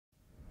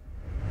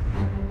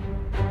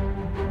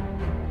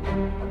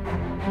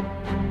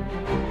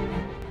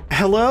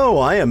Hello,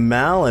 I am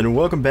Mal, and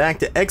welcome back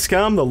to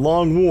XCOM The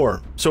Long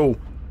War. So,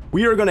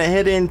 we are going to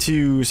head in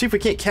to see if we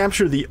can't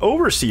capture the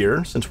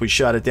Overseer, since we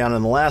shot it down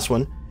in the last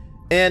one.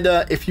 And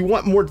if you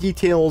want more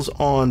details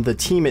on the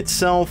team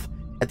itself,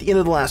 at the end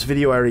of the last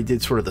video I already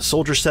did sort of the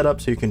soldier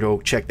setup, so you can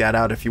go check that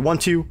out if you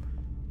want to.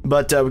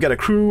 But we've got a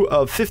crew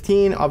of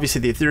 15,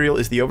 obviously the Ethereal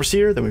is the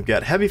Overseer, then we've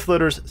got Heavy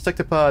Floaters,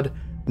 Sectopod,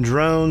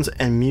 Drones,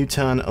 and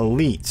Muton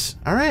Elites.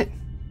 Alright.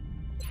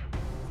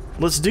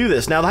 Let's do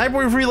this. Now, the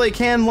Hyperwave Relay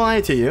can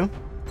lie to you,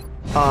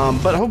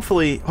 but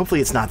hopefully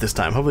it's not this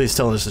time. Hopefully it's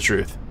telling us the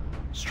truth.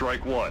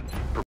 Strike one.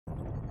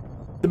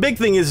 The big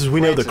thing is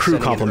we know the crew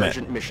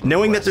complement.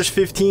 Knowing that there's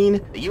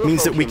 15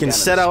 means that we can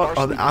set out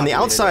on the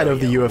outside of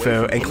the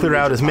UFO and clear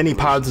out as many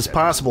pods as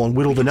possible and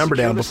whittle the number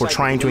down before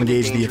trying to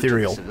engage the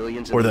Ethereal,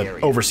 or the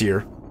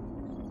Overseer.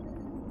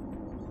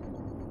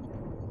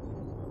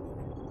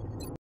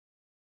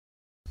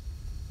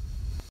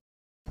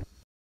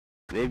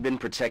 They've been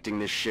protecting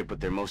this ship with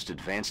their most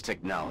advanced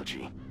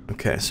technology.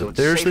 Okay, so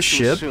there's the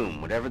ship.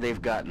 Assume whatever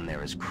they've gotten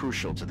there is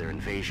crucial to their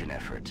invasion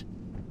effort.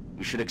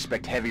 We should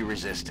expect heavy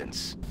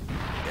resistance.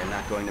 They're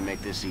not going to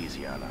make this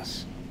easy on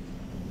us.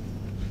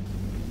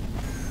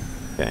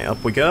 Okay,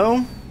 up we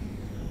go.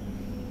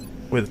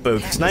 With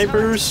both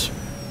snipers.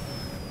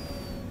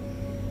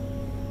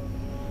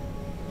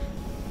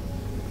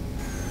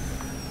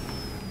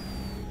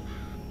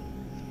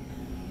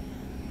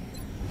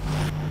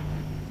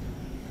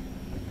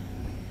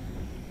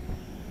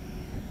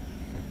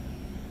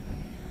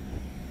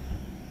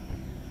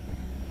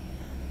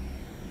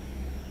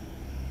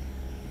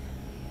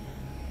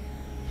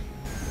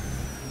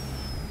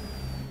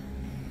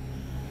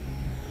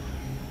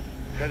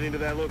 Heading to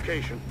that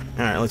location.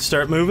 Alright, let's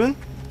start moving.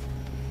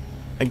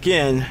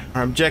 Again,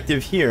 our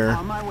objective here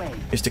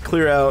is to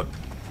clear out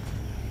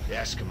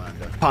Yes,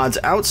 Commander. pods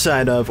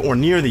outside of or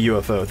near the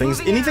UFO.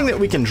 Anything that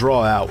we can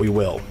draw out, we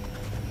will.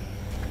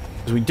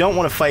 Because we don't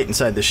want to fight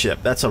inside the ship.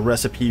 That's a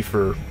recipe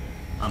for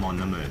I'm on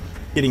the move.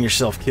 getting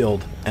yourself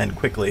killed, and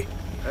quickly.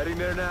 Heading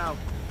there now.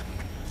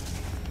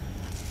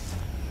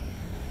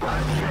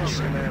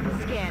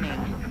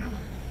 Scanning.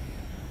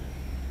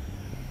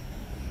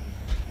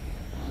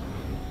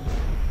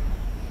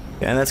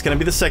 And that's going to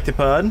be the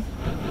Sectopod.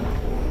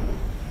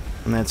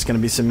 And that's going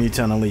to be some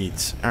Muton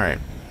Elites. Alright.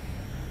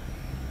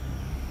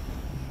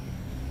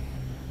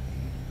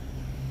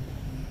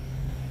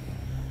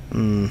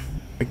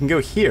 We can go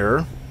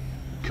here.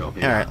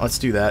 Alright, let's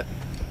do that.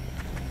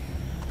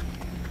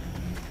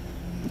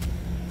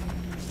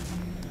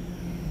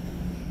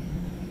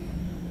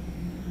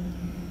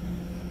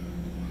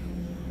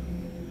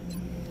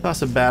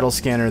 Toss a battle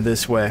scanner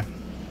this way.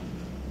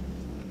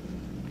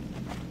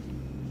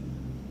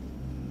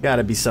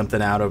 Gotta be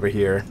something out over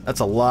here. That's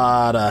a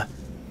lot of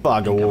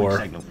fog of war.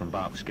 Signal from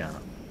Bob scanner.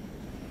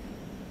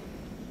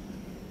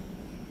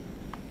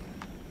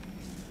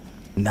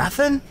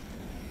 Nothing?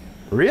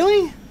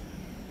 Really?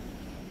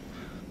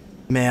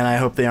 Man, I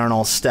hope they aren't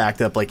all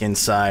stacked up like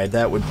inside.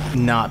 That would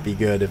not be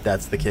good if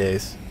that's the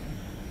case.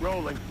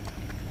 Rolling.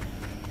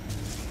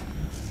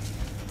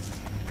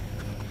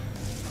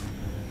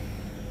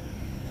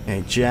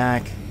 Okay,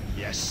 Jack.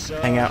 Yes, sir.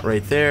 Hang out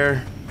right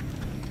there.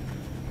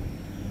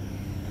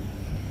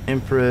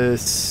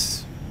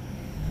 Empress.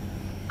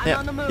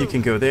 Yeah, you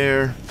can go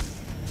there.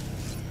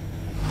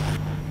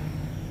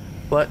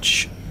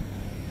 Clutch.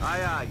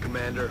 Aye, aye,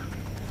 Commander.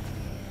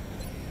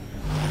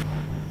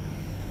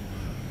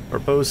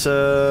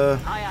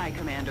 Barbosa. Aye, aye,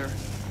 Commander.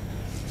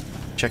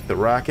 Check the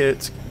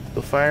rockets.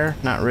 Still fire?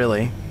 Not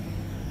really.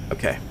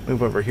 Okay,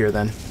 move over here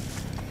then.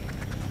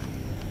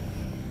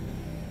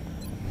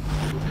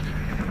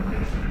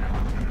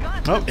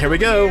 Oh, here we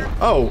go.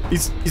 Oh,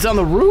 he's on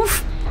the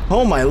roof?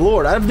 Oh my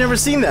lord, I've never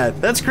seen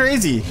that. That's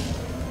crazy.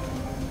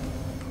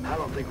 I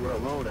don't think we're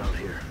alone out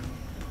here.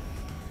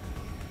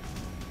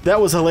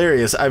 That was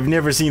hilarious. I've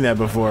never seen that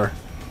before.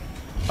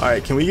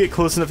 Alright, can we get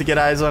close enough to get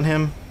eyes on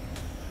him?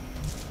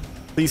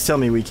 Please tell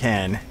me we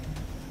can.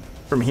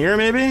 From here,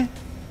 maybe?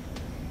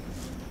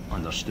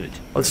 Understood.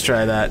 Let's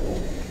try that.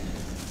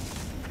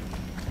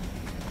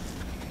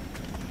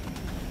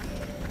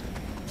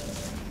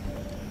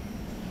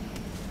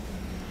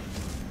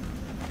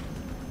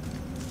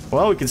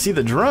 Well, we can see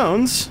the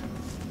drones.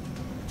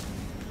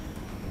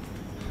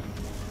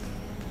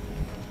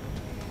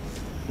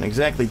 Didn't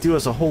exactly do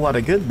us a whole lot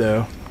of good,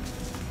 though.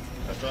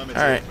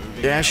 Alright,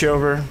 dash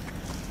over.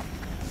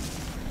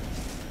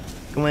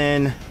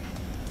 Glenn.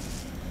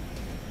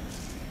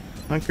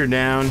 Hunker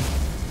down.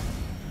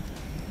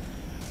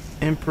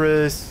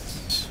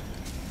 Empress.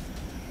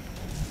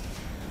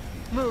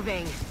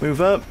 Moving.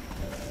 Move up.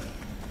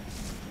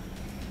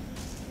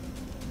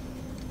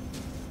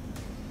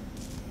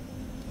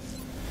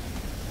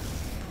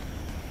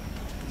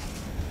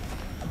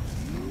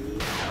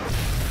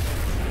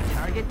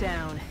 Target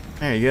down.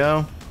 There you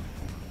go.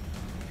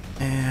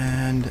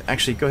 And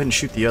actually, go ahead and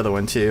shoot the other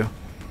one, too.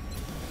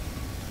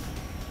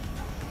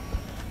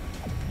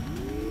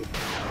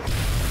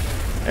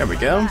 There we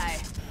go.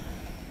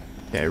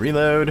 Okay,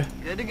 reload.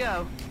 Good to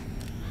go.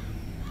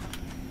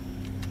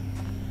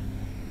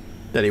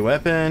 Steady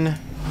weapon.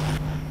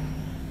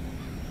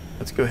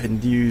 Let's go ahead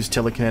and use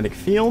telekinetic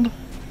field.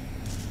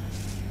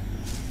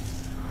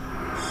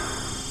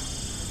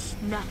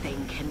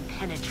 Nothing can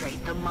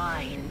penetrate the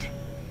mind.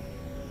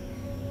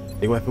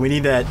 Steady weapon. We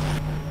need that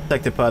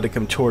sectopod to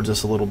come towards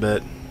us a little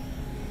bit.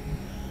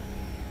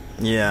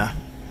 Yeah.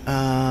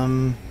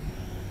 I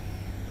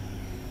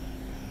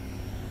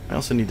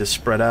also need to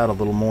spread out a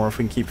little more if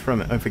we can keep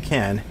from it, if we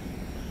can.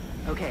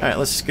 Okay. Alright,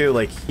 let's go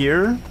like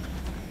here.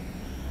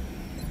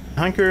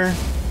 Hunker.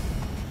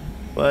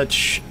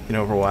 Clutch. And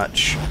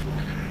Overwatch.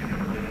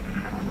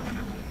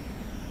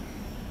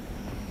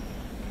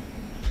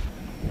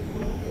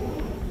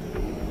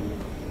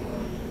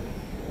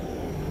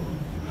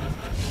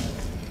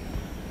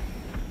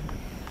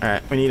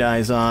 Alright, we need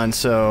eyes on,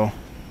 so...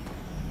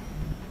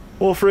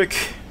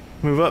 Wolfric,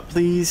 move up,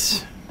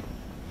 please.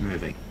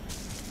 Moving.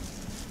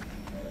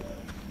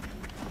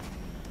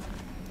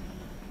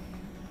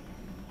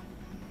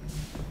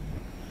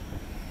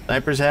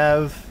 Snipers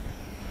have...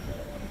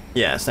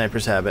 Yeah,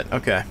 snipers have it.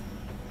 Okay.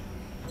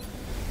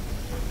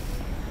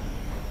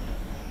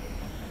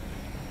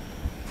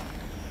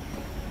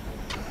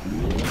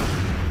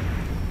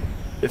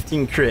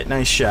 $15 crit,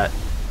 nice shot.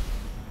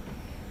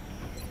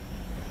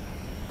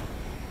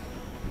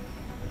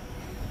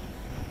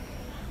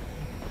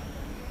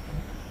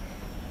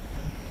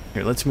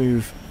 Here, let's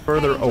move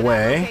further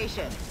away.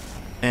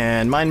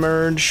 And mind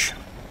merge.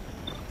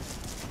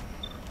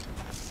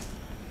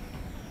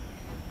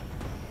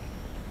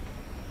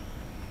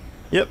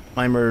 Yep,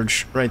 mind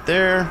merge right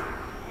there.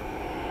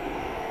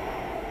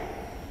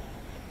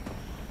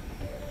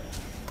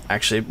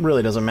 Actually, it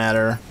really doesn't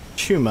matter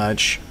too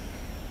much.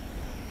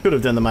 Could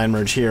have done the mind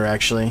merge here,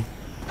 actually.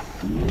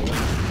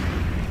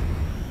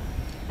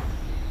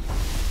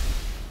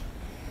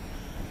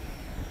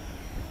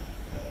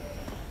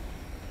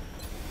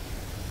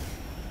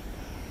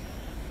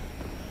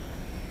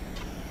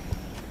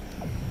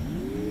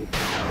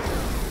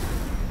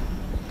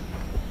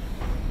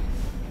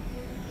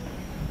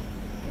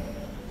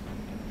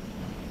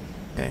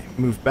 Okay,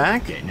 move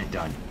back. Getting it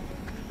done.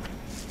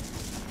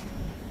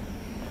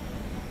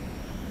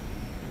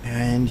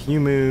 And you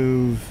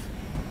move...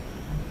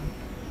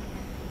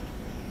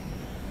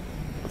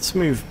 Let's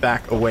move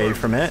back away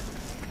from it.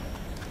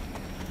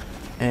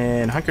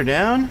 And hunker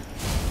down.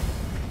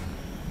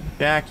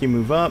 Jack, you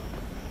move up.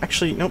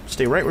 Actually, nope,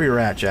 stay right where you're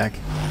at, Jack.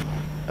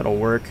 That'll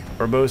work.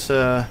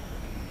 Barbosa,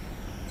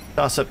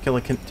 toss up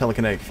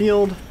telekinetic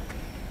field.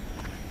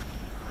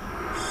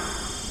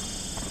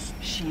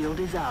 Shield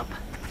is up.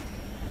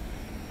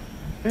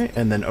 Okay,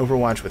 and then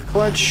Overwatch with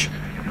clutch.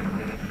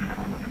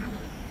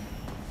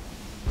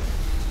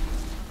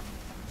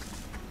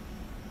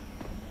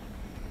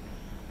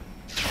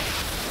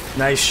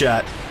 Nice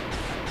shot.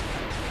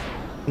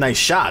 Nice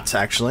shots,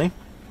 actually.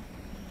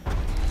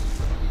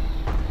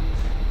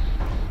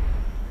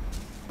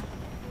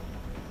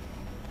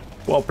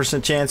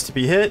 %12 chance to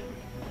be hit.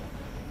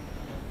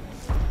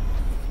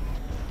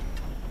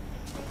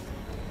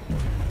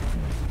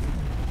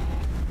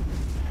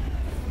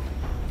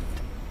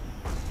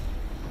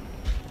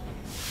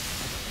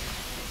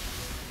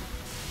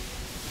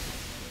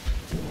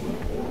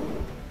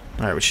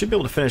 Alright, we should be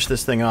able to finish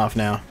this thing off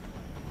now.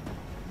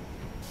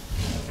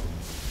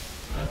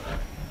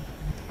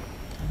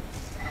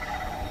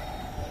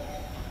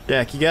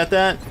 Jack, you got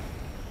that?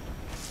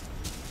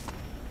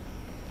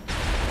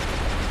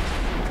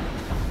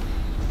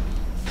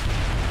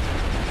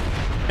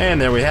 And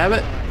there we have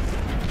it.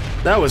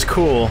 That was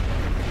cool.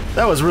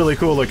 That was really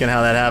cool looking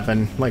how that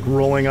happened. Like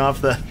rolling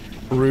off the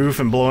roof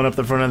and blowing up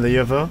the front of the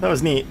UFO. That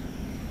was neat.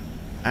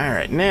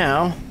 Alright,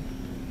 now...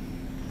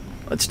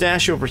 let's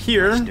dash over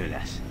here. Let's do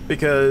this.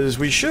 Because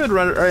we should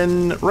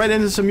run right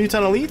into some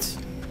Mutant Elites.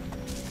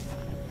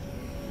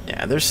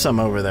 Yeah, there's some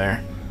over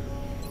there.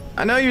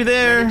 I know you're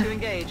there. Ready to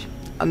engage.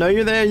 I know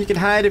you're there. You can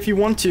hide if you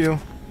want to.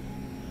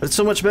 But it's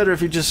so much better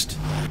if you just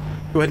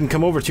go ahead and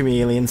come over to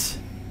me, aliens.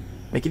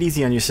 Make it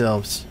easy on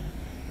yourselves.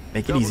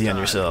 Make it easy on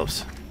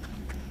yourselves.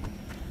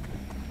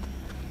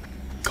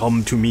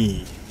 Come to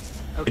me.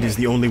 Okay. It is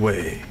the only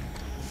way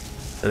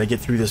that I get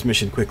through this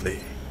mission quickly.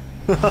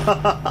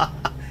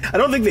 I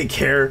don't think they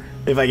care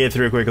if I get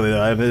through it quickly,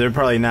 though. They're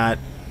probably not,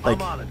 like,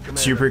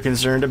 super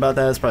concerned about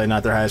that. It's probably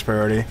not their highest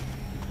priority.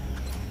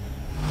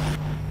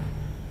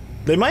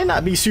 They might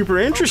not be super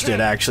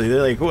interested, actually.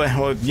 They're like,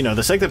 well, you know,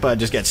 the sectopod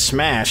just gets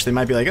smashed. They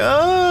might be like,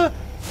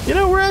 you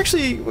know, we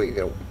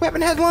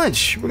haven't had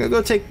lunch. We're gonna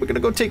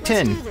go take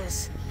 10. Let's do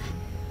this.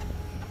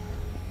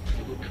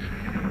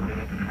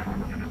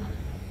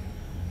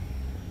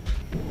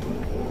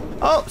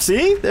 Oh,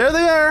 see? There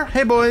they are.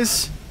 Hey,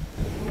 boys.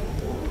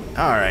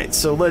 Alright,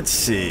 so let's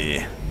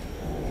see.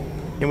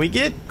 Can we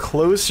get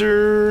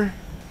closer?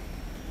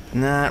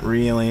 Not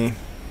really.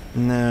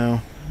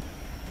 No.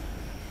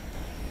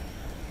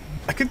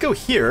 I could go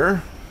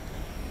here,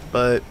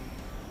 but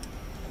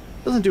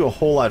it doesn't do a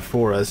whole lot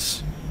for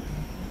us.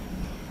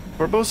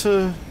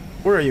 Barbosa,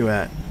 where are you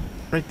at?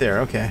 Right there,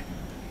 okay.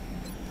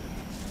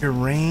 Your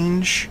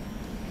range?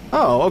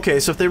 Oh, okay,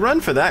 so if they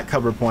run for that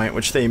cover point,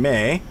 which they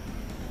may,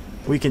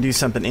 we can do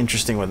something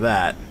interesting with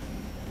that.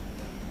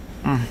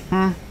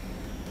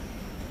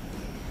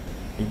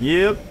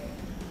 Yep.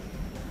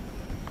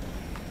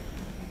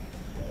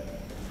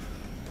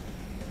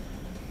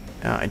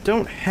 Now, I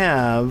don't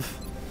have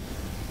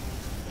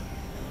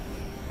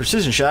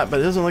precision shot, but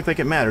it doesn't look like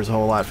it matters a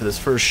whole lot for this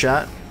first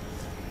shot.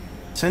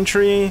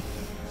 Sentry.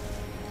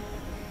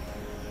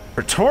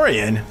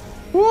 Praetorian?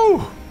 Woo!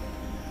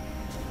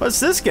 What's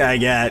this guy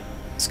got?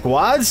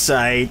 Squad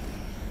sight.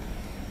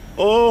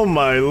 Oh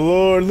my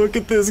lord, look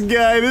at this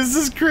guy. This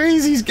is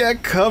crazy. He's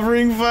got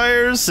covering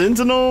fire,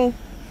 sentinel,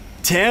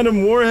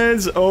 tandem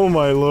warheads. Oh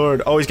my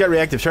lord. Oh, he's got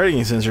reactive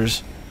targeting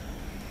sensors.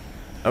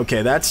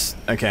 Okay, that's...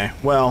 okay,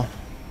 well...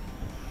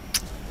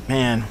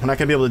 man, we're not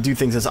gonna be able to do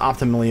things as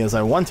optimally as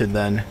I wanted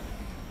then.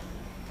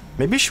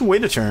 Maybe I should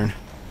wait a turn.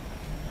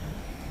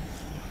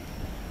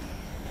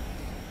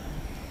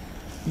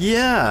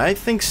 Yeah, I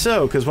think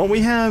so, because won't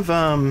we have,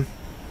 will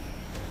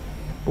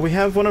we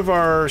have one of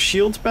our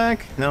shields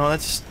back? No,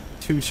 that's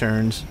 2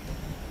 turns.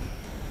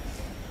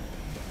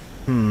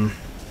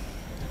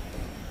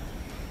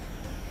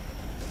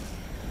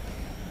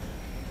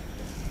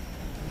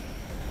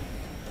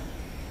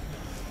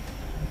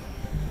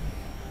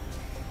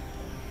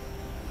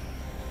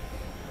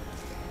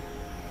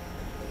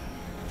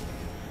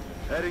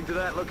 Heading to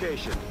that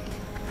location.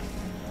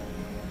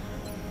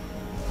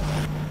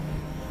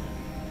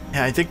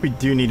 Yeah, I think we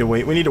do need to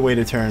wait. We need to wait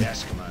a turn.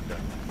 Yes, Commander.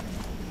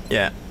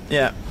 Yeah,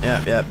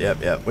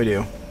 we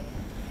do.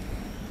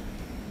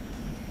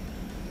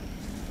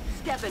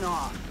 Stepping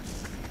off.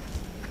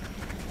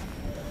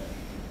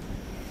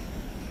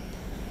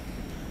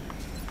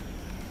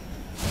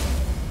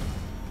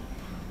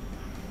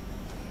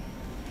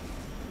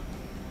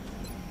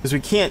 Because we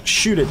can't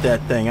shoot at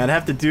that thing. I'll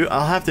have to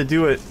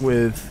do it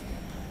with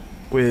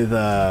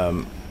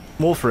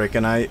Wolfric,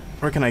 and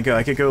where can I go?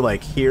 I could go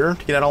like here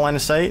to get out of line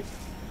of sight.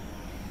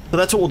 So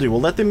that's what we'll do.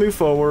 We'll let them move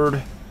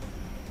forward.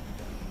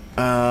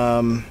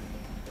 No,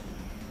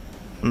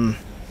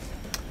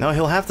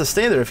 he'll have to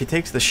stay there if he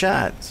takes the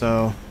shot,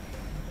 so...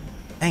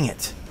 dang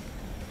it.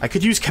 I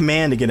could use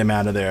command to get him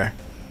out of there.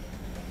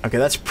 Okay,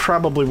 that's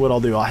probably what I'll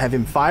do. I'll have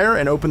him fire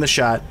and open the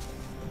shot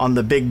on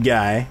the big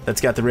guy that's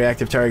got the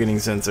reactive targeting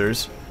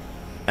sensors,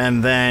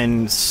 and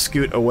then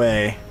scoot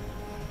away.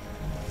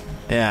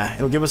 Yeah,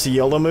 it'll give us a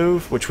YOLO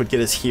move, which would get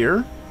us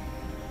here.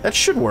 That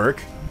should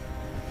work.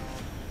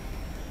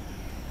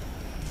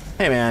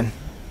 Hey, man.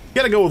 You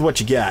gotta go with what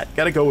you got.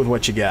 Gotta go with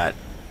what you got.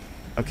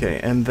 Okay,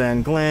 and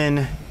then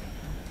Glenn...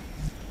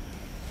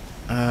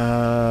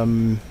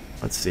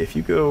 let's see, if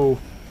you go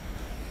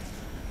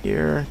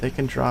here, they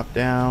can drop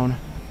down.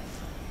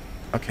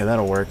 Okay,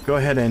 that'll work. Go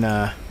ahead and,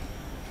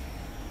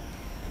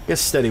 get a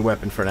steady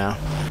weapon for now.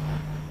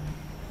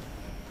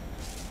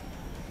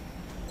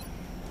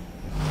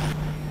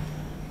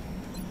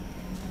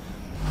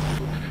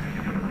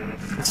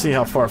 Let's see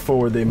how far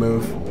forward they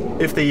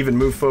move. If they even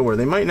move forward.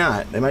 They might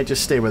not. They might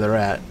just stay where they're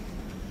at.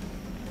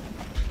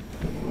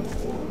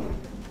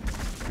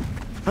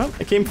 Oh,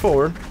 they came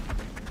forward.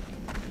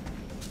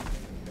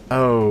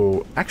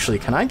 Oh, actually,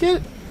 can I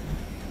get...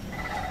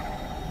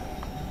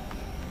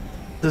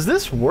 does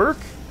this work?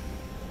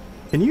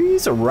 Can you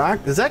use a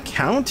rock? Does that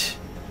count?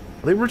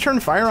 Will they return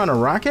fire on a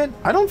rocket?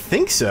 I don't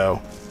think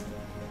so.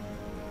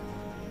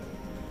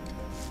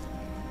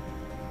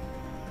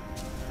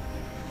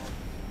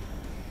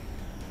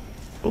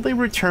 Will they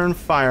return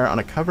fire on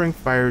a covering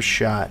fire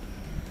shot?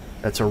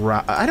 That's a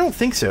rock. I don't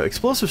think so.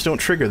 Explosives don't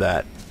trigger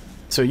that.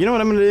 So you know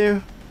what I'm going to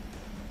do?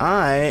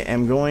 I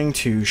am going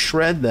to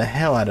shred the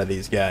hell out of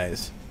these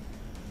guys.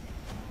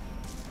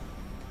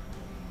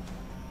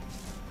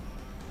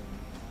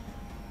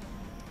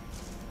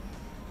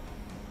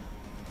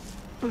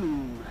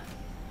 Boom.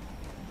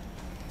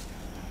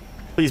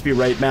 Please be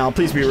right, Mal.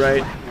 Please be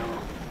right.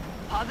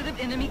 Positive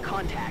enemy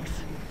contacts.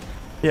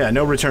 Yeah,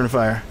 no return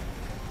fire.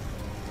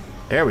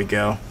 There we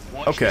go.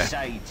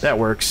 Okay, that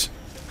works.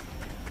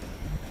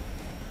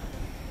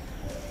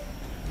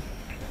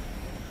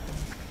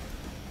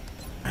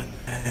 And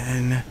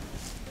then...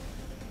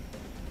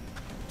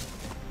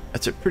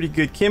 that's a pretty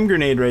good Kim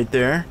grenade right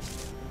there.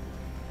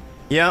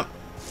 Yep.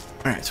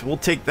 Alright, so we'll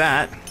take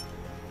that.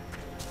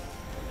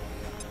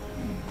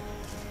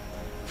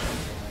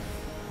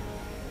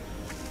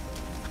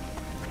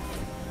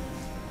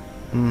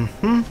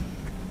 Mm-hmm.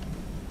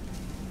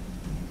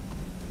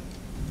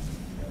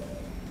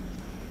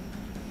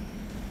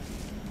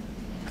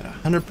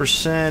 At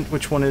 100%,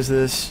 which one is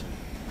this?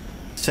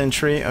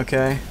 Sentry,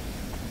 okay.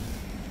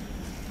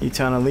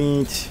 Eton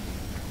Elite.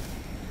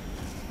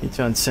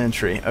 Eton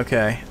Sentry,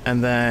 okay.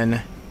 And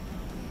then,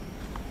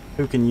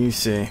 who can you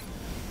see?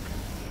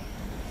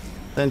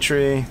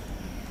 Sentry.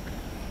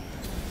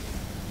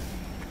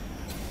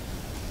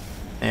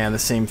 And the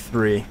same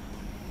 3.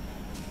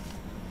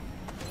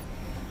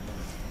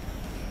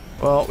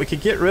 Well, we could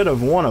get rid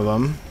of one of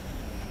them.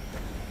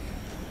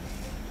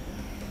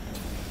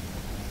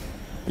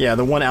 Yeah,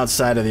 the one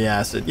outside of the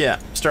acid. Yeah,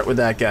 start with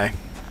that guy.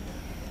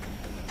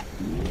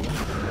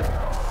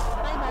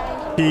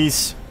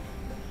 Peace.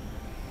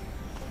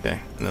 Okay,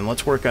 and then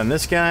let's work on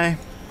this guy.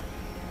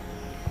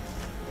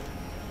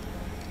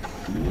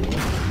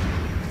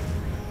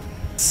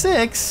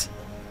 Six?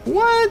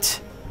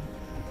 What?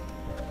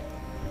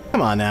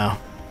 Come on now.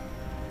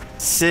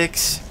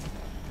 6?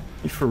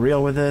 You for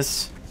real with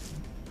this?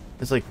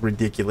 It's like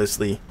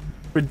ridiculously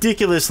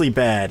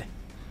bad.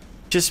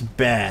 Just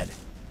bad.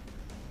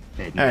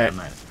 Alright,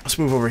 let's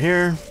move over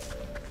here.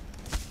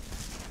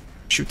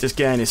 Shoot this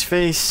guy in his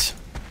face.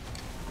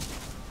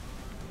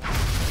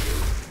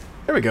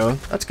 There we go.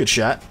 That's a good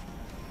shot.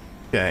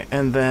 Okay,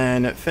 and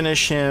then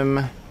finish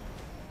him.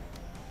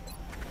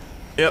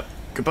 Yep,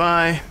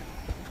 goodbye.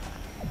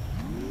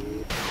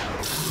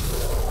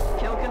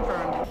 Kill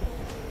confirmed.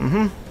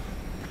 Mm-hmm.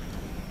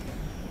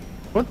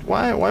 What?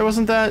 Why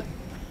wasn't that?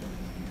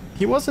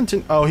 He wasn't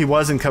in... Oh, he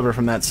was in cover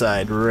from that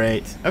side.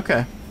 Right.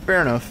 Okay.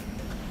 Fair enough.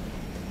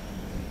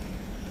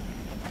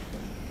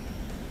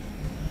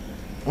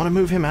 Want to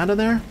move him out of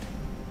there?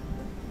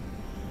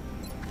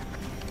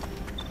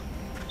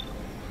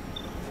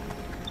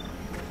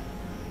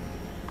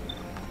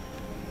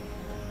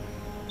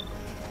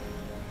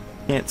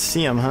 Can't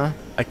see him, huh?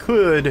 I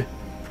could...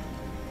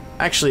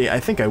 Actually, I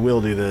think I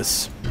will do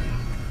this.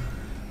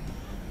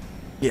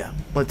 Yeah,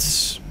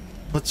 let's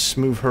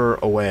move her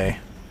away.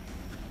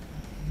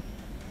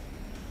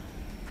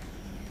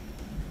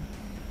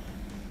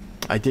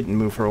 I didn't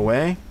move her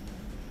away.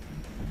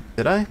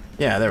 Did I?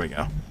 Yeah, there we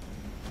go.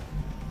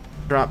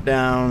 Drop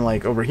down,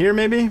 like, over here,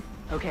 maybe?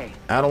 Okay.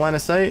 Out of line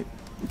of sight?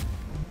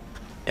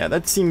 Yeah,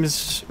 that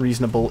seems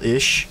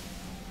reasonable-ish.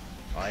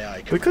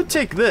 We could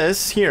take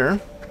this here.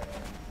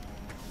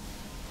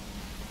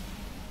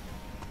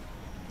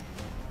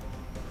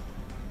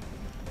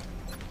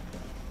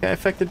 Guy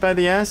affected by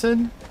the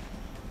acid?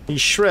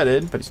 He's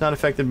shredded, but he's not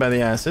affected by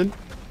the acid.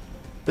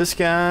 This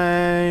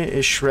guy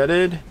is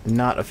shredded,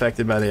 not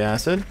affected by the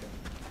acid.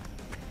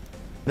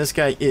 This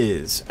guy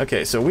is.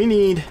 Okay, so we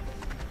need to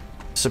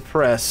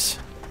suppress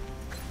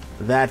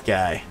that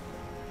guy,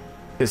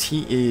 because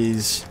he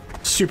is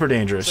super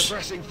dangerous.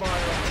 Suppressing fire.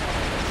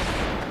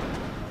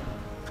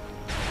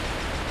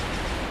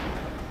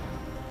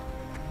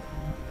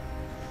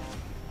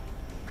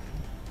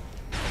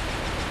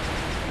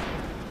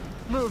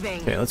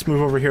 Moving. Okay, let's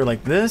move over here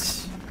like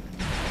this.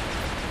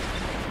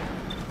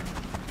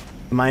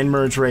 Mind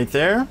merge right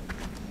there.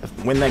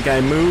 When that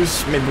guy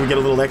moves, maybe we get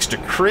a little extra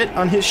crit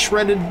on his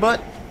shredded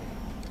butt.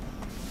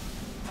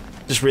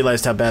 Just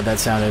realized how bad that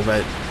sounded,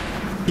 but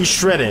he's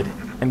shredded,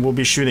 and we'll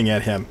be shooting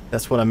at him.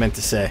 That's what I meant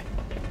to say.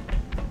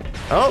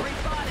 Oh!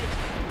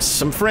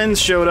 Some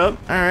friends showed up.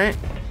 Alright.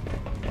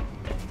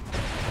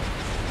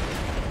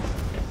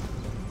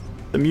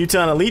 The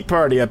Muton Elite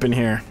Party up in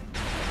here.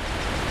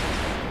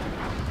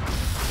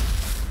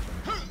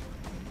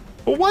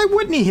 Well, why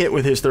wouldn't he hit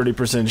with his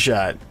 30%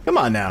 shot? Come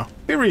on now.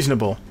 Be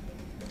reasonable.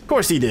 Of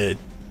course he did.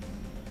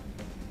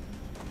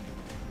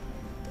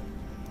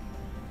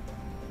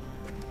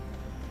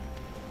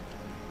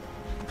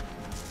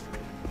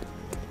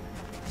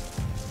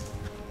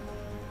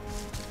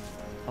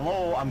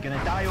 Hello, I'm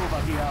gonna die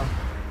over here.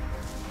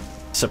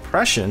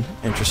 Suppression.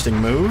 Interesting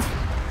move.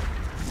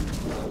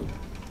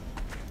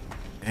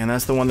 And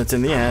that's the one that's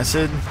in the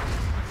acid.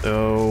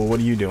 So, what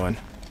are you doing?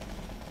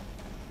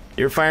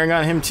 You're firing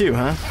on him too,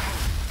 huh?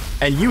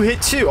 And you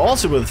hit too,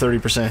 also with a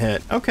 30%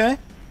 hit. Okay.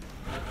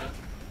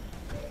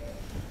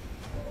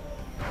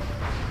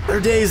 There are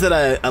days that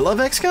I love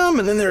XCOM,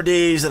 and then there are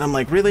days that I'm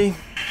like, really?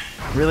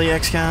 Really,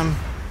 XCOM?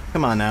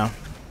 Come on now.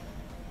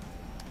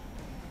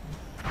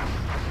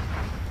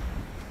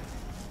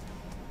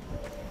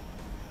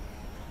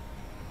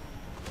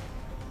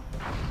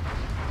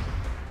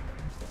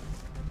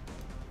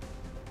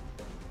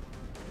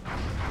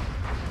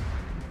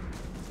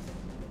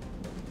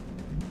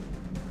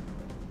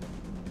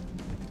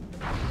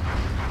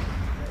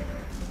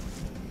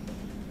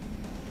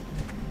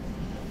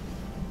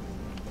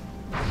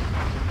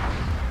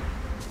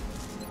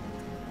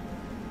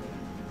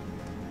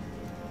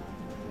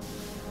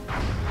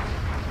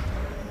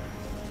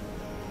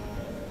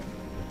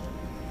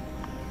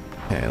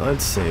 Okay,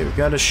 let's see. We've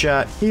got a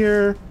shot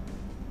here,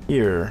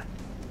 here,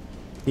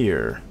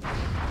 here.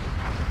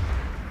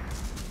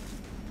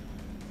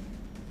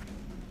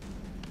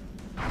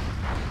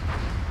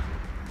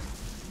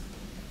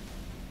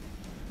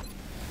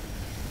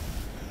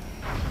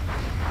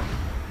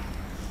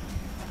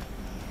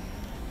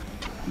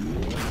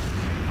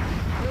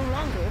 No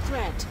longer a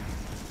threat.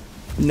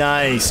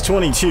 Nice,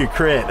 22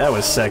 crit. That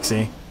was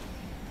sexy.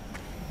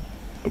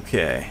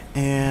 Okay,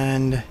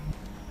 and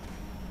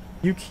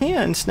you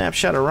can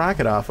snapshot a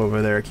rocket off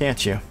over there,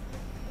 can't you?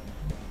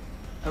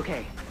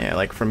 Okay. Yeah,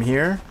 like from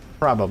here?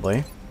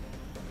 Probably.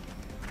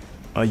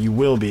 Oh, you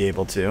will be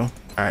able to.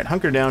 Alright,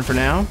 hunker down for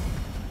now.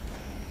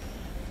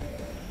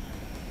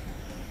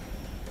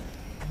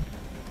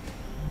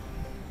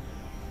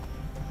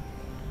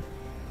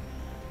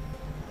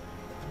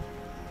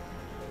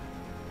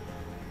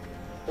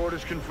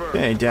 Orders confirmed.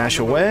 Okay, dash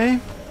away.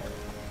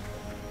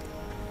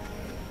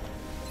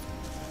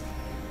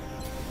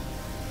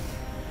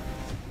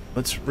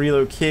 Let's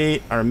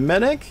relocate our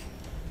medic.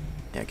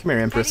 Yeah, come here,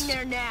 Empress.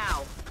 Heading there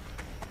now.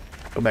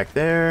 Go back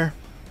there.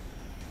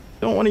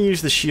 Don't want to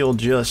use the shield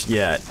just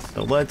yet.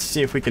 So let's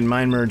see if we can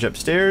mind merge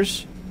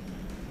upstairs.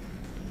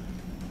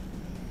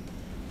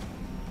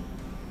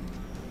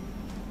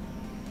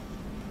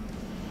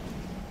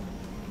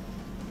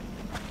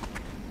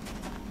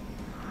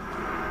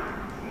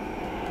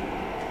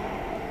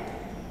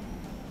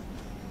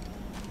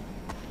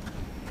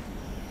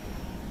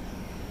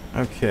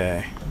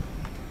 Okay.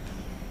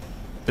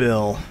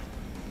 Bill.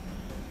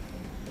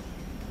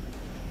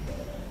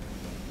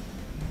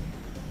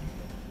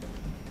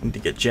 Need to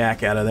get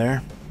Jack out of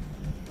there.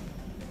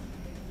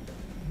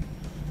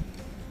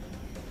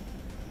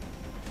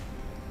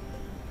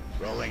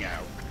 Rolling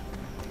out.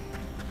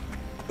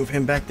 Move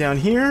him back down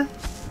here.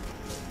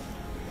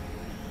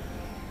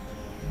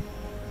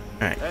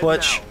 Alright,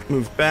 clutch.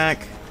 Move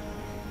back.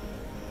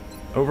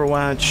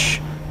 Overwatch.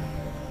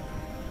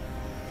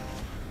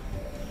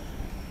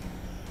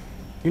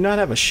 You not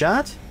have a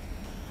shot?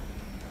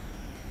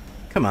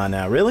 Come on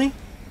now, really?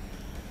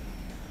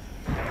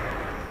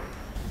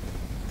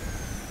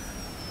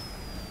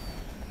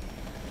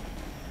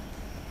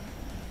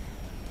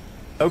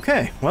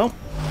 Okay, well.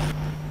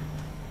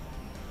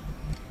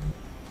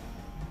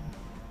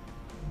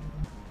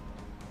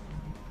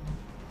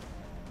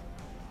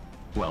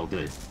 Well,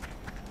 good.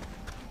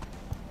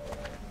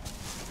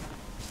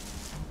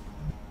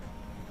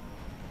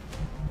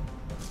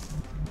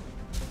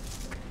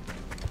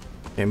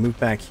 Okay, move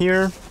back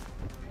here.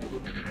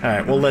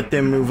 Alright, we'll let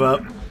them move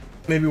up.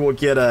 Maybe we'll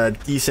get a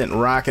decent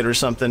rocket or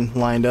something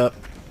lined up.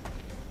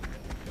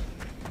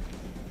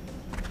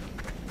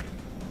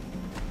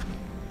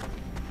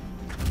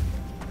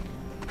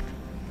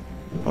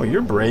 Oh,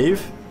 you're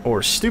brave.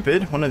 Or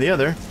stupid, one or the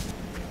other.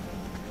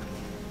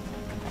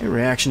 A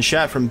reaction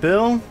shot from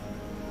Bill.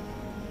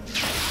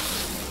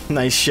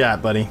 Nice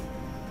shot, buddy.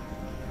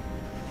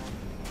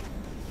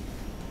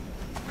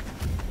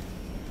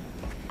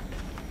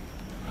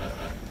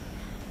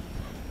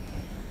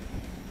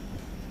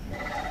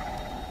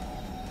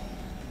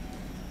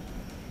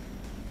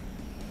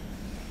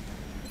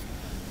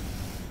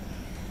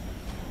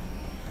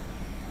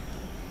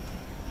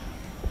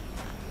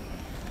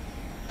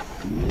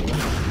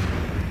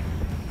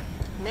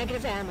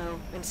 Negative ammo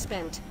and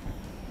spent.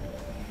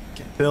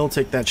 Okay, Bill,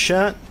 take that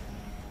shot.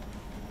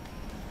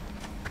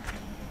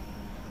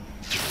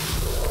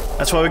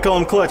 That's why we call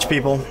him Clutch,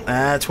 people.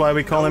 That's why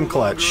we call him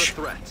Clutch.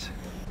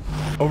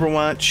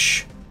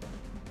 Overwatch.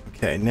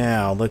 Okay,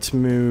 now let's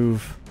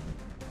move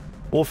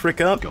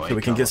Wolfric up so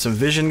we can get some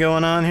vision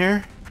going on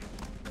here.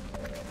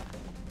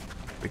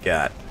 We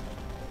got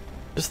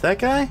just that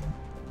guy?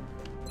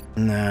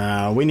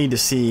 No, we need to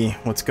see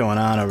what's going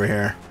on over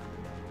here.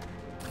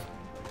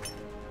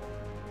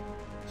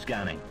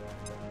 Scanning.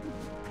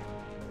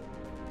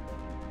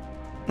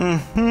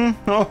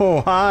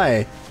 Oh,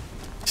 hi.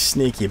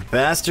 Sneaky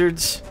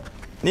bastards.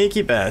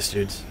 Sneaky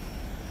bastards.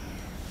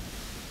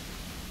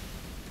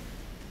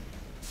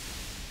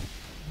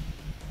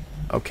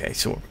 Okay,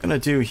 so what we're gonna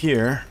do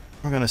here,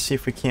 we're gonna see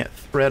if we can't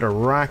thread a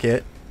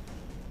rocket.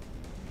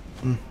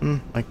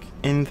 Like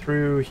in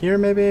through here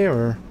maybe,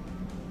 or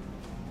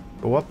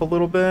go up a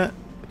little bit.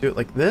 Do it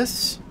like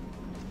this.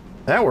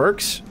 That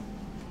works.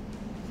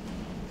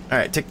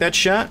 Alright, take that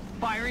shot.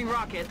 Firing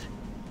rocket.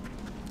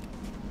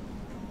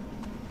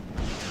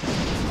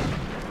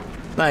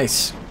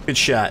 Nice. Good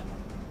shot.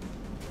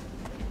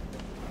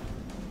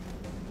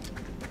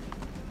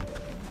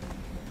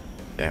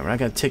 Okay, we're not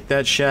gonna take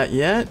that shot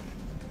yet.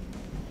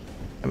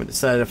 I haven't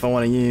decided if I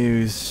want to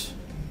use...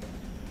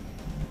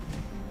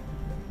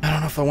 I don't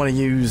know if I want to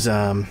use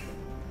the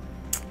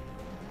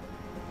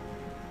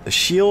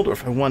shield or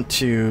if I want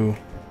to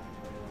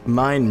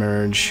mind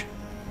merge.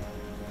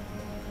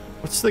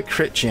 What's the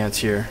crit chance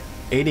here?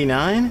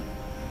 89?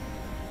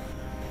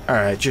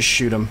 Alright, just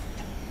shoot him.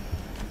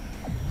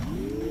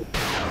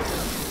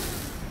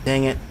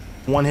 Dang it.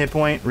 1 hit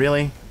point?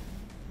 Really?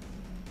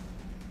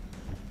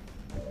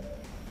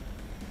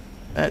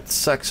 That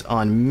sucks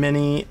on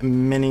many,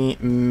 many,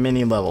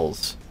 many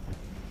levels.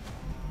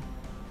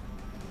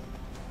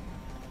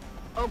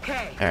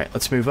 Okay. Alright,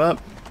 let's move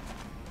up.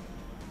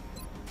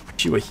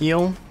 Get you a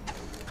heal.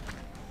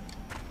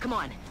 Come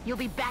on. You'll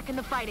be back in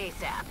the fight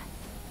ASAP.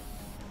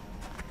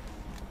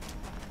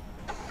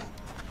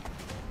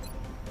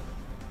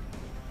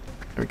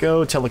 There we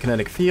go,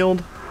 telekinetic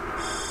field.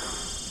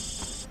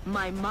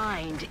 My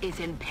mind is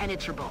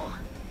impenetrable.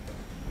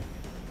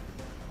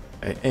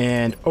 Okay,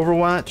 and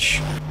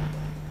Overwatch.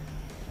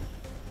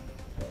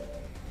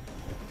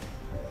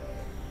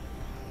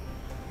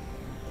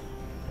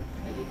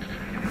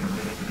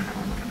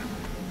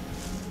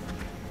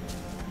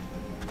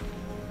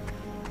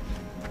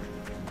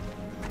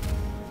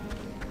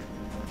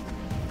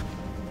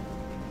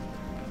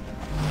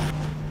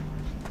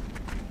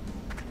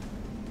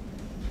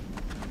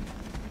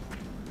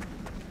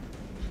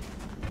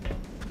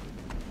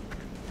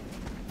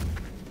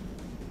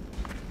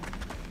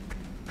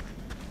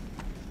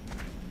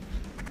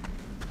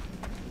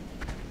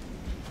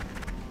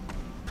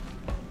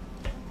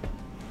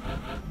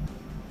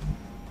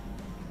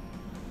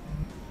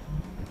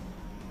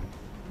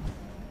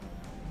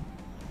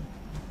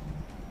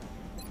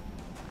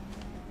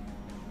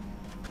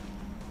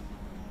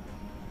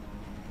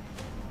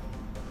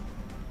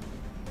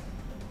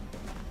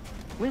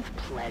 With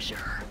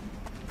pleasure.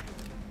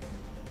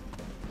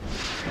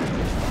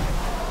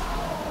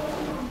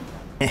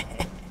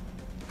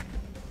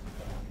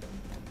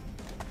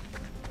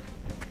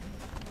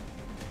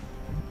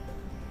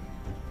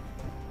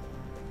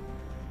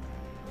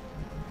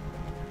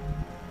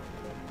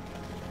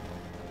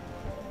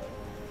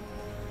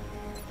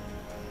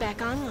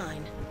 Back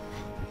online.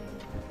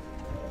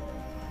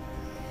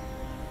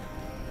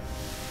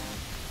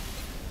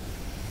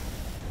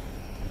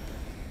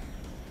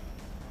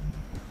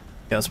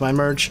 That's my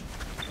merge.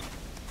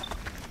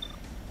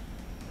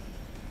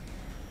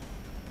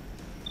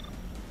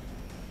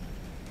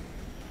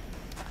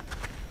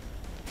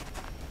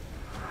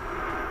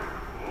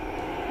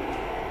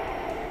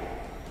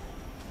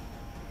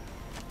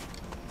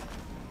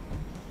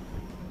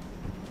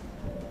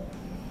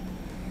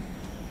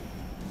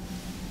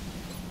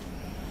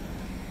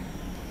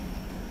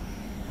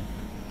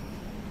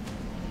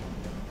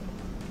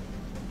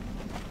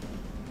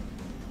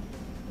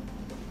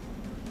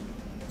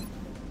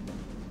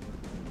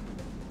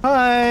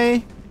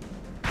 Hi.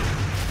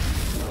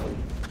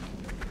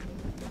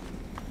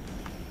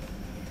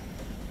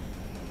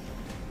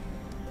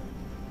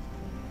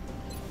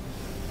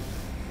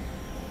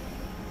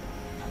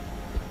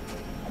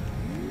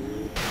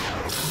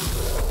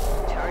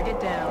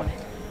 Target down.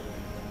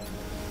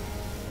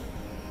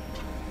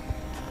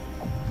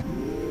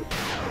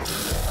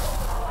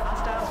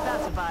 Hostile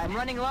specified. I'm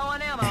running low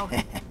on ammo.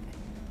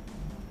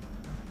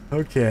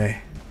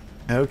 Okay.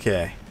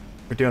 Okay.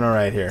 We're doing all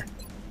right here.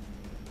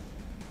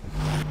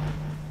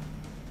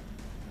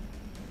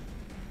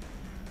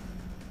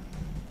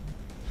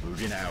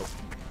 Moving out.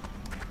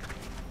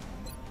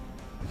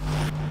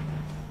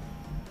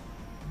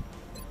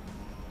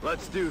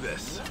 Let's do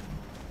this.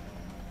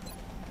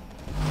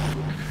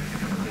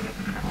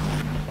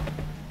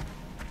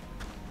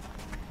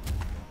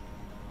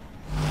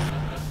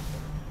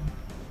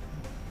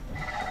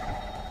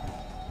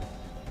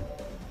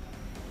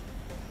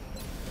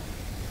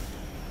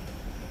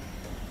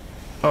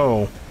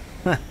 Oh.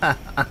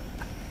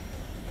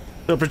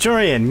 So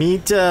Praetorian,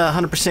 meet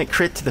 100%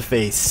 crit to the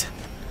face.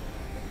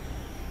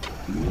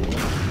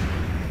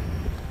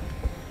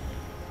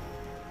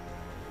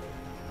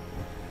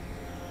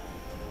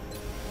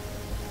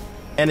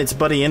 And it's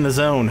Buddy in the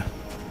zone.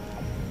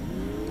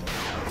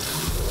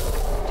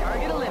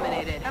 Target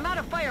eliminated. I'm out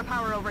of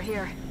firepower over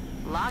here.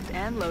 Locked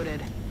and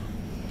loaded.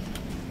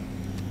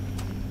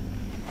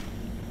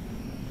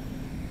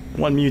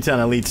 One Muton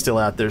Elite still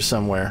out there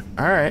somewhere.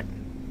 Alright.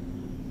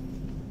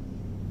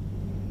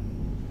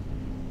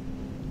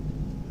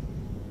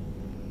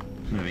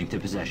 Moving to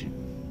possession.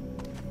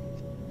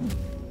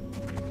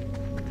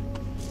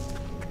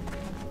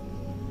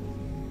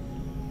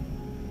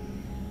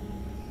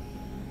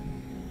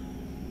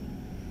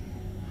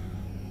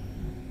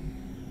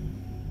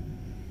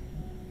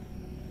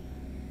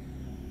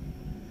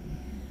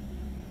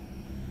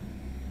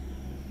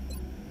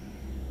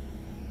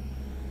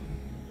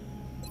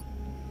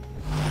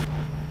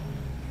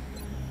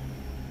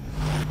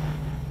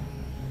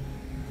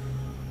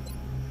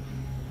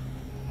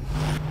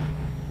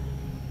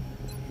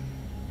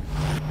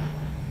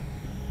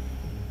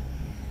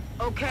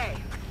 Okay.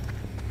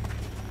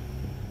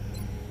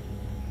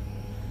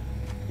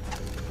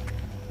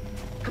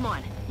 Come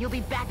on, you'll be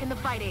back in the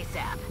fight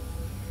ASAP.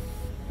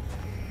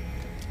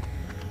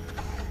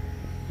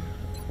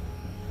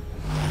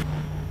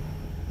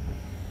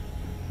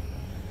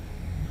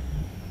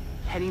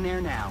 Heading there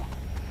now.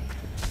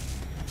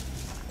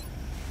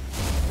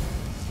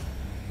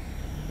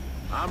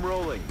 I'm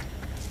rolling.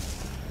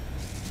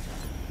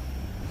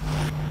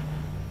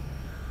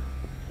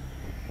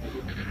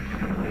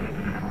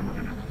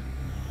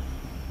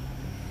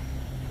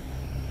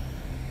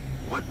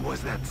 What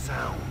was that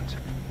sound?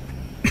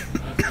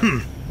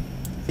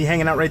 Is he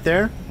hanging out right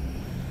there?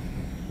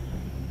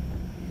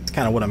 That's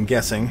kind of what I'm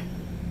guessing.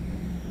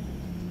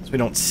 So we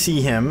don't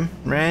see him,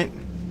 right?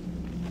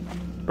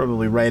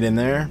 Probably right in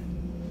there.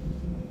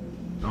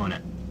 On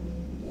it.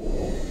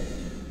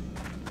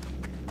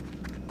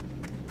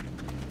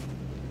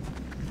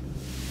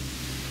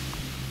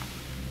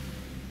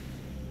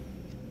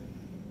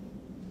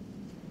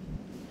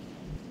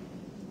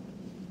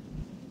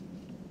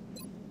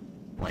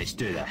 Let's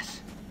do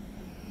this.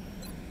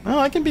 Oh,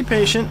 I can be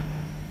patient.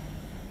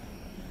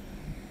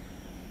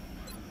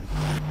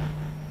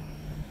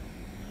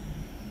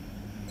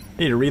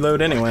 Need to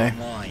reload anyway.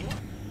 Online.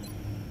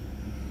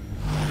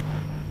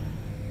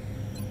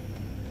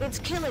 It's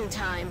killing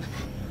time.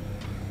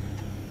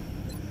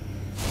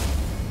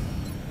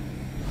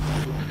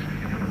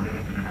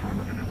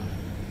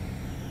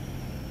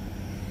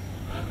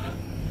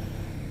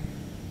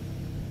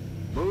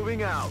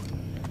 Moving out.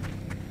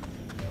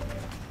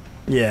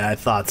 Yeah, I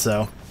thought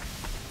so.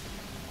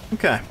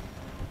 Okay.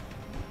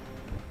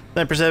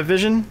 Snipers have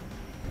vision?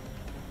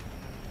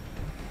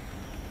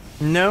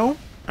 No?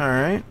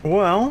 Alright,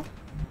 well...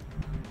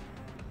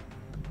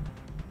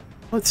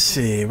 Let's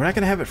see, we're not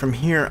gonna have it from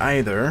here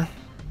either.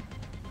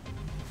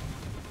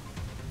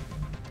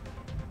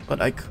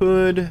 But I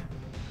could...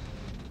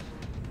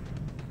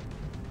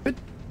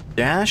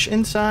 dash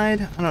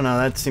inside? I don't know,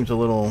 that seems a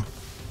little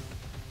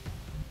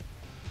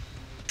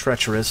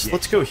treacherous.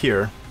 Let's go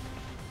here.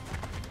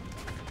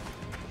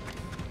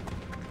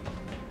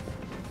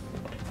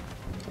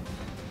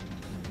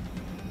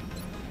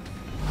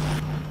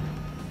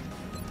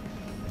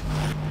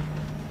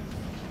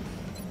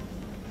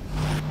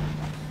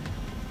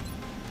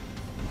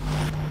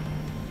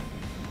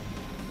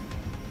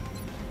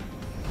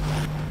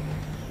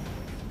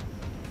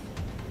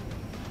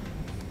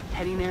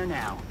 Heading there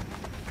now.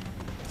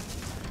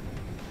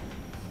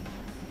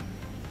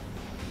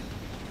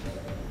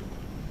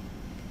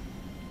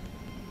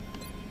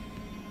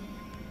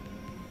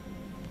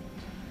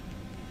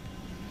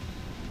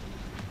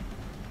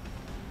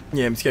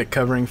 Yeah, he's got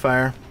covering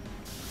fire.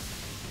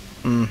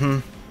 Mm-hmm.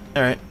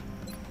 Alright.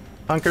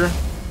 Hunker.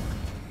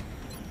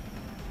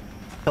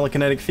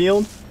 Telekinetic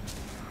field.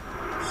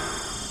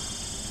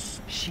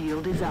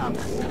 Shield is up.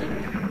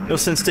 No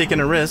sense taking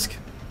a risk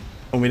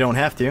when we don't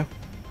have to.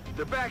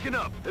 They're backing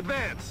up.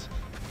 Advance.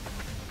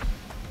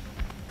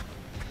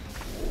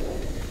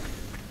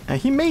 Now,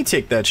 he may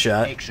take that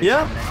shot.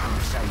 Yeah.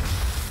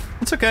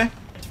 It's okay.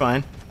 It's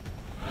fine.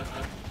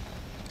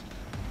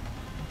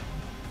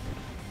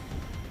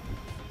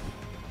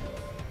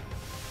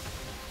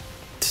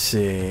 Let's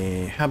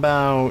see. How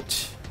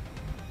about...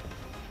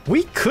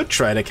 We could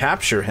try to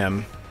capture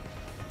him.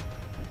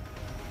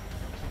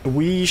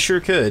 We sure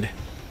could.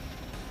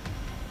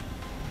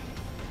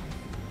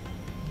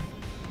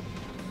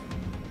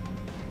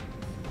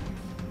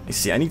 Let's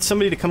see. I need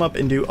somebody to come up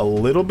and do a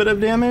little bit of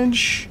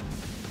damage.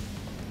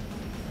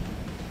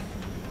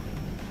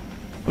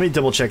 Let me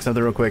double check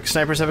something real quick.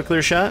 Snipers have a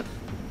clear shot?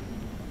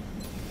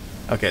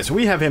 Okay, so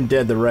we have him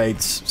dead the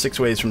rights 6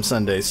 ways from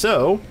Sunday.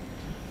 So,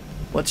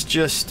 let's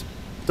just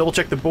double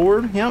check the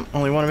board. Yep,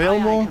 only one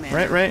available. Aye,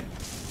 aye, Right.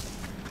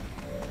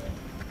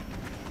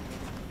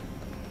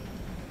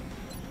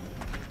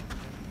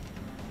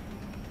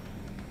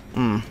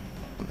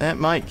 That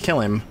might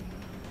kill him.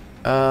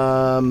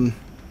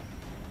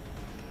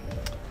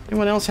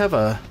 Anyone else have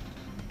a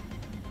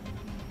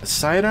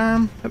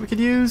sidearm that we could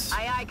use?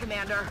 Aye, aye,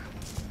 Commander.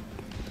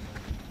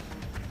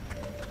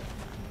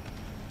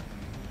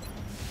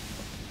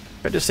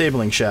 A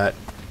disabling shot.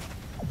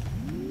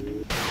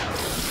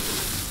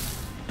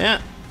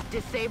 Yeah.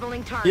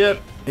 Disabling target.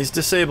 Yep. He's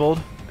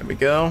disabled. There we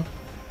go.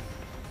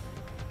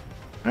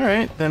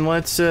 Alright, then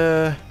let's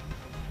see,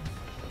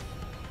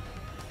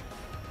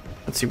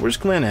 where's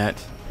Glenn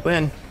at?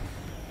 Glenn.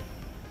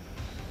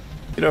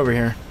 Get over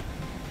here.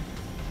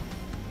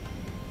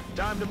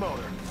 Time to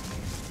motor.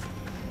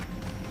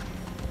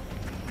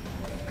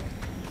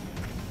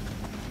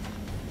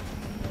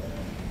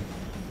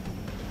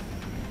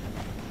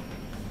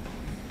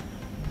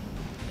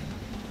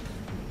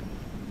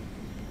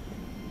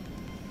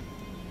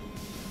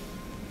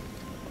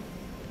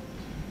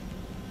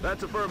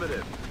 That's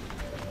affirmative.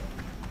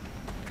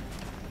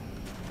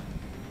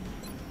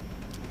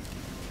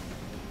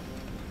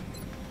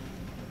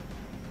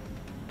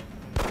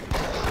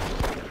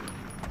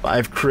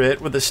 Five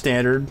crit with a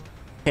standard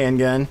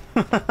handgun.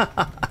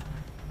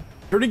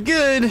 Pretty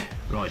good.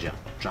 Roger.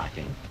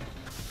 Tracking.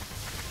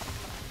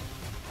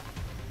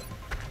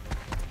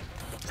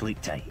 Sleep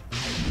tight.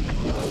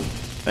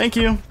 Thank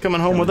you.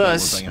 Coming home with We're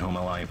us. bringing home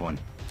a live one.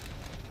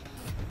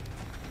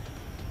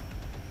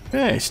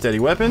 Okay, steady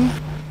weapon.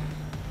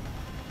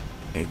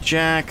 Hey,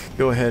 Jack,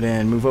 go ahead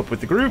and move up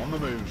with the group. On the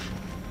move.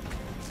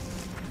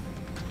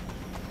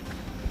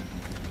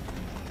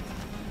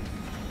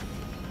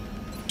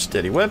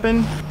 Steady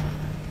weapon.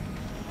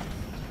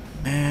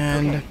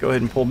 And go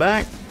ahead and pull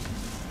back.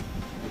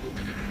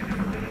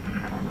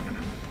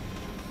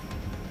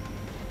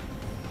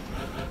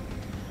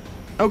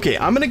 Okay,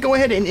 I'm going to go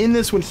ahead and end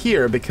this one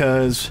here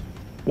because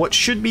what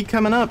should be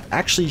coming up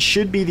actually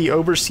should be the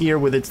Overseer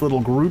with its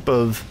little group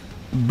of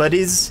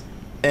buddies,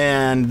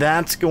 and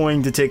that's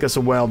going to take us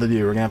a while to do.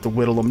 We're going to have to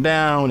whittle them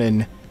down,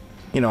 and,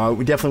 you know,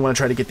 we definitely want to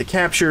try to get the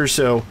capture,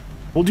 so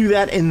we'll do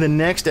that in the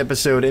next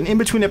episode. And in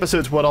between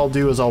episodes, what I'll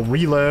do is I'll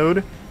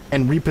reload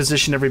and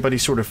reposition everybody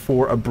sort of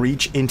for a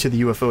breach into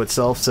the UFO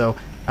itself, so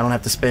I don't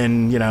have to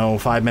spend, you know,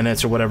 5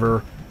 minutes or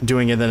whatever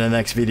doing it in the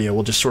next video.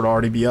 We'll just sort of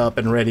already be up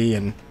and ready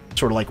and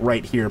sort of like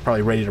right here,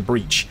 probably ready to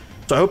breach.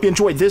 So I hope you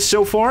enjoyed this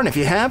so far, and if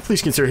you have,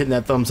 please consider hitting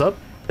that thumbs up.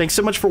 Thanks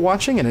so much for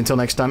watching, and until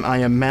next time, I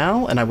am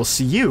Mal, and I will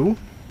see you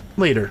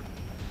later.